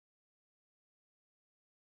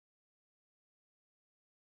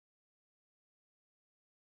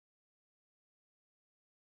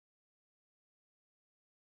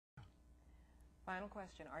Final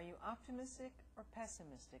question. Are you optimistic or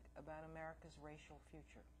pessimistic about America's racial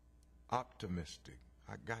future? Optimistic.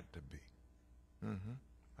 I got to be.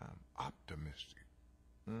 I'm optimistic.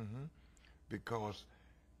 Because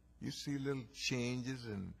you see little changes,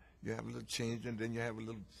 and you have a little change, and then you have a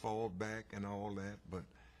little fall back and all that. But,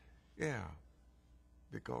 yeah,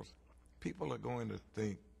 because people are going to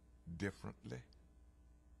think differently.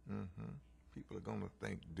 People are going to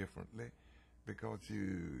think differently because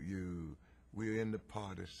we're in the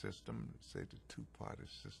party system, say the two-party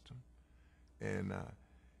system, and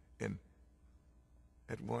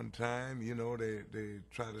at one time, you know, they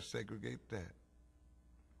try to segregate that.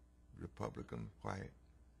 Republican, white,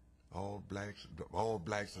 all blacks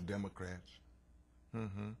are Democrats.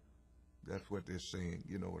 That's what they're saying,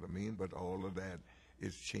 you know what I mean? But all of that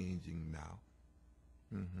is changing now.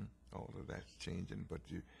 All of that's changing, but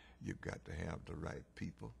you got to have the right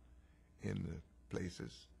people in the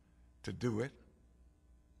places to do it.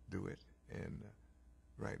 And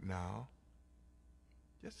right now,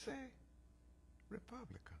 just say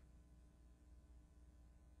Republican.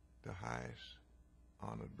 The highest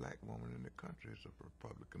honored black woman in the country is a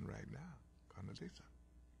Republican right now, Condoleezza.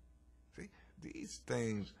 See, these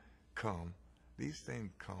things come,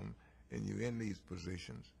 and you're in these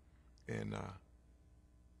positions, and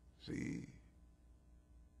see,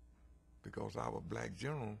 because our black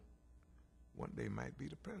general one day might be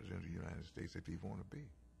the president of the United States if he want to be.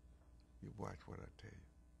 You watch what I tell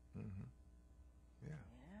you. Yeah.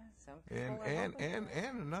 Some people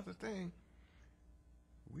and another thing,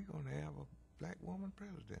 we're gonna have a black woman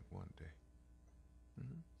president one day.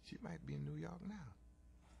 She might be in New York now.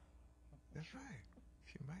 That's right.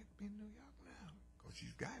 She might be in New York now because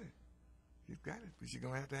she's got it. But she's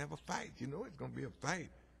gonna have a fight. You know, it's gonna be a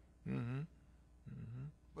fight.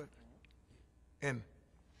 But and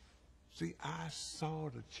see, I saw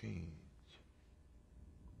the change.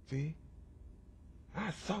 See,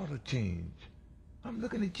 I saw the change. I'm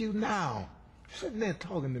looking at you now, sitting there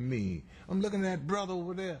talking to me. I'm looking at that brother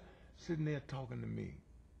over there, sitting there talking to me.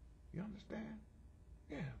 You understand?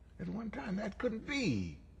 Yeah. At one time, that couldn't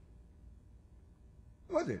be.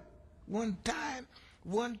 Was it? One time,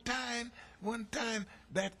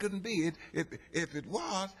 that couldn't be. If it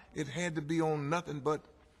was, it had to be on nothing but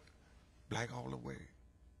black all the way.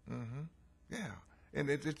 Yeah.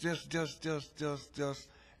 And it's just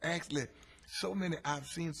actually, I've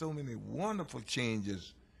seen so many wonderful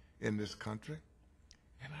changes in this country,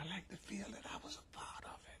 and I like to feel that I was a part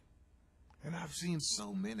of it. And I've seen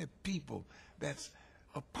so many people that's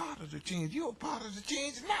a part of the change. You're a part of the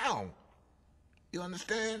change now. You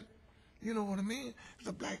understand? You know what I mean?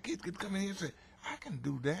 The black kid could come in here and say, I can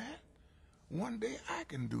do that. One day I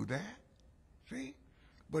can do that. See?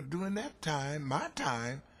 But during that time, my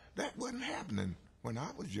time, that wasn't happening when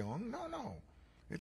I was young. No.